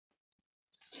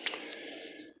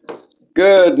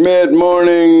Good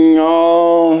mid-morning,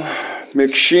 all.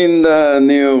 Mikshinda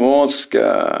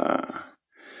Niewonska.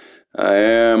 I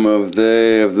am of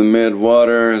they of the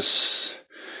mid-waters.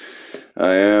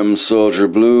 I am Soldier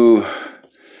Blue.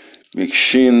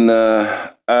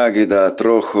 Mikshinda Agida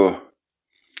Trocho.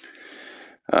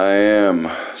 I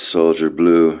am Soldier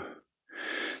Blue.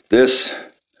 This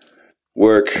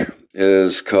work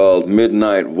is called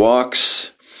Midnight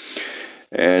Walks,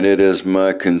 and it is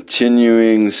my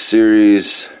continuing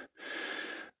series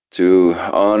to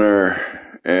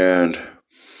honor and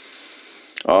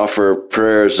offer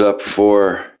prayers up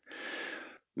for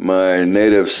my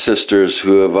native sisters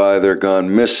who have either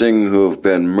gone missing, who have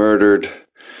been murdered,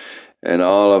 and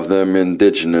all of them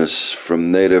indigenous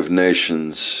from native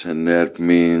nations. And that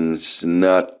means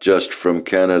not just from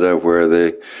Canada,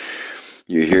 where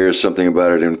you hear something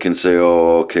about it and can say,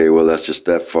 oh, okay, well, that's just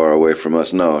that far away from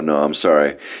us. No, I'm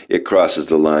sorry. It crosses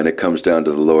the line. It comes down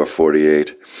to the lower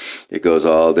 48. It goes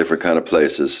all different kind of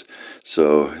places.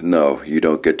 So, no, you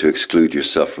don't get to exclude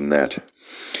yourself from that.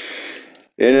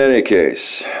 In any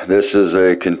case, this is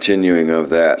a continuing of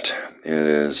that. It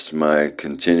is my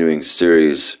continuing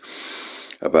series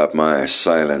about my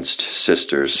silenced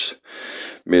sisters.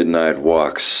 Midnight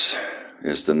Walks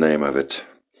is the name of it.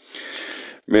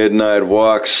 Midnight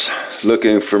walks,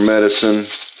 looking for medicine.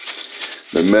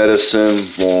 The medicine,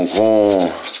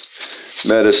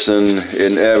 medicine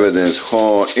in evidence,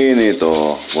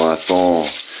 inito, waton.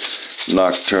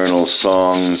 Nocturnal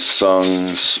songs sung,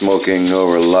 smoking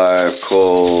over live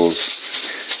coals.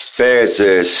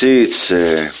 Pete,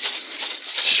 sitse,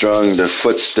 strung to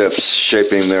footsteps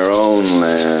shaping their own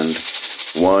land,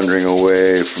 wandering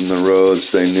away from the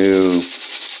roads they knew,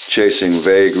 chasing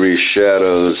vagary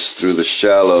shadows through the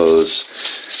shallows,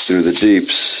 through the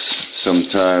deeps,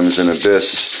 sometimes an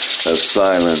abyss of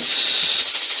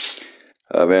silence,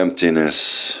 of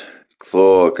emptiness.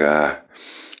 Kloga,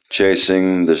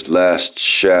 chasing the last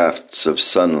shafts of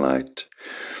sunlight.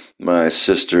 My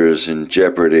sisters in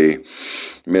jeopardy,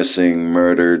 missing,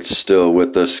 murdered, still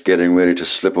with us, getting ready to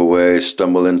slip away,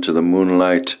 stumble into the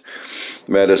moonlight.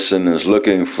 Medicine is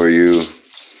looking for you.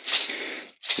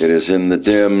 It is in the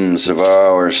dims of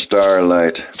our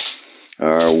starlight,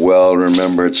 our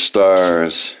well-remembered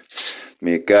stars.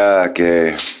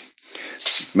 Mikake,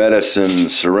 medicine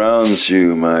surrounds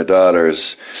you, my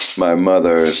daughters, my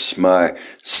mothers, my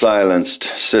silenced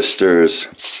sisters.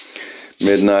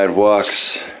 Midnight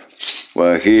walks,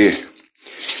 wahi,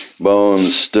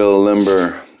 bones still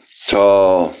limber,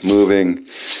 tall, moving,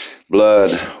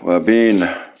 blood, wabin,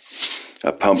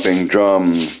 a pumping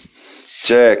drum.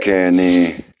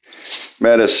 Tekeni,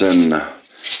 medicine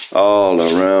all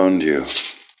around you.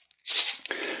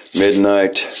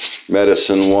 Midnight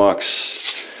medicine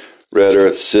walks, Red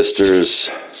Earth sisters,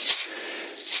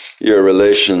 your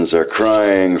relations are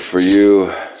crying for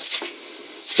you.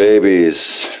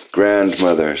 Babies,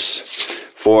 grandmothers,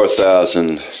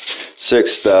 4,000,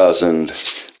 6,000,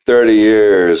 30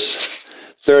 years,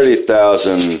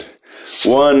 30,000,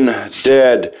 one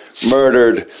dead,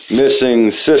 murdered,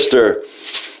 missing sister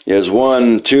is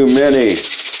one too many.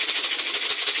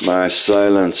 My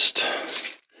silenced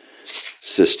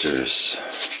sisters.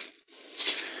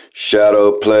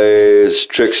 Shadow plays,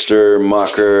 trickster,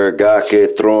 mocker,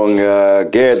 gake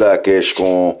tronga,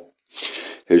 gedakeshkon.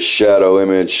 His shadow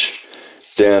image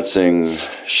dancing,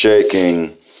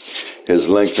 shaking, his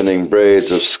lengthening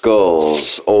braids of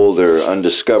skulls, older,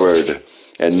 undiscovered,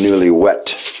 and newly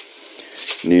wet.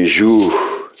 Niju,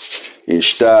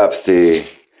 instapthi,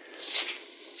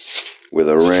 with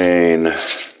a rain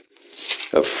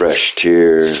of fresh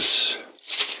tears.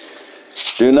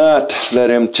 Do not let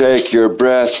him take your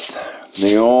breath,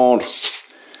 Neon.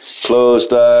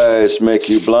 Closed eyes make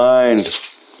you blind.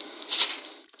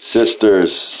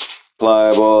 Sisters,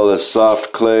 pliable as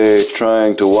soft clay,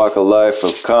 trying to walk a life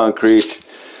of concrete.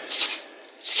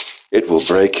 It will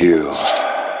break you.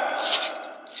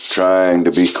 Trying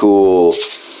to be cool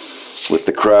with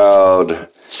the crowd,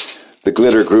 the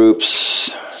glitter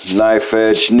groups,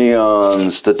 knife-edge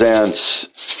neons, the dance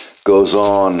goes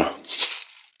on.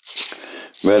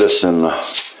 Medicine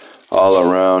all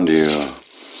around you,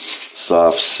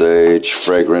 soft sage,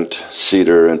 fragrant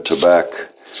cedar and tobacco,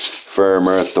 firm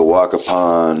earth to walk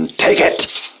upon. Take it!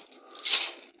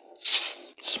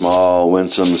 Small,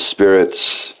 winsome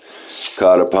spirits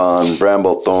caught upon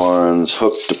bramble thorns,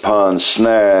 hooked upon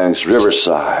snags,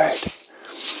 riverside.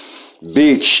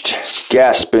 Beached,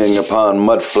 gasping upon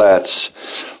mudflats,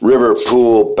 river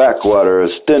pool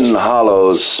backwaters, thin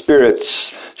hollows,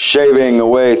 spirits shaving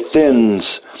away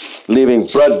thins, leaving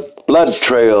blood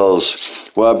trails.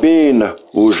 Wabin,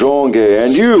 Ujonge,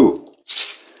 and you,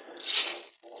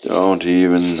 don't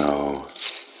even know,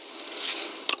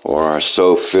 or are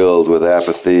so filled with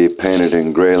apathy, painted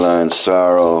in gray-line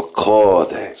sorrow,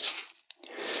 clode,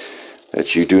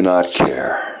 that you do not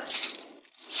care.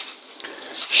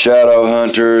 Shadow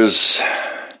hunters,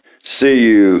 see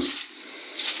you,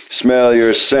 smell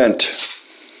your scent,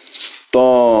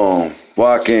 thong,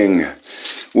 walking,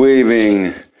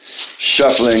 weaving,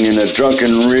 shuffling in a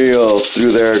drunken reel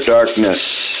through their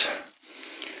darkness.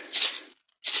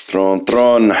 Tron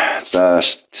tron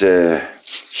daste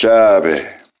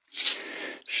shabe.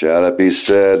 Shall it be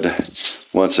said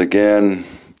once again?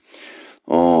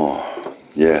 Oh,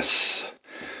 yes.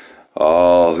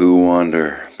 All who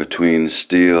wander between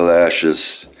steel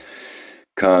ashes,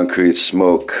 concrete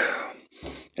smoke,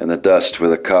 and the dust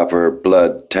with a copper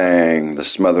blood tang, the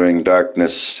smothering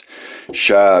darkness,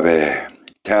 shabe,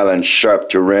 talons sharp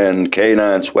to rend,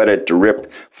 canines whetted to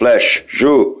rip flesh,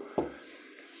 jou.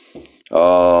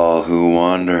 All who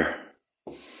wander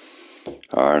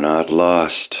are not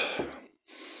lost.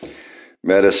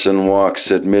 Medicine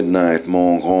walks at midnight,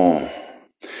 mon grand.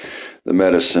 The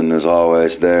medicine is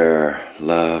always there,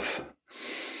 love.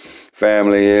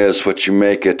 Family is what you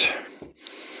make it.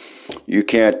 You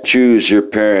can't choose your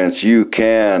parents. You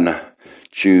can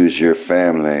choose your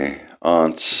family.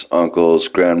 Aunts, uncles,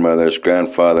 grandmothers,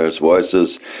 grandfathers,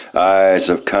 voices, eyes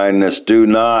of kindness do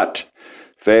not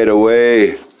fade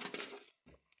away.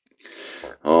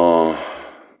 Oh,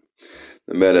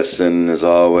 the medicine is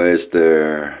always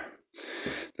there.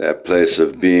 That place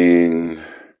of being.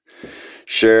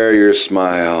 Share your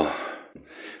smile.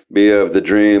 Be of the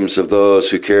dreams of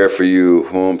those who care for you.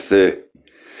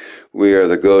 We are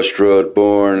the Ghost Road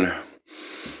born,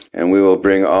 and we will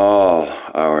bring all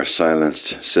our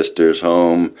silenced sisters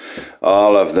home,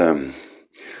 all of them.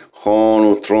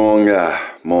 Honu tronga,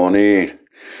 moni.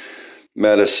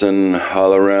 Medicine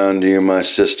all around you, my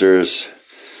sisters,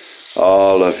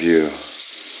 all of you.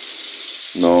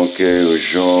 Nonke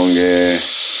ujonge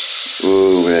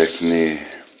uvekni.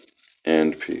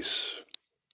 And peace.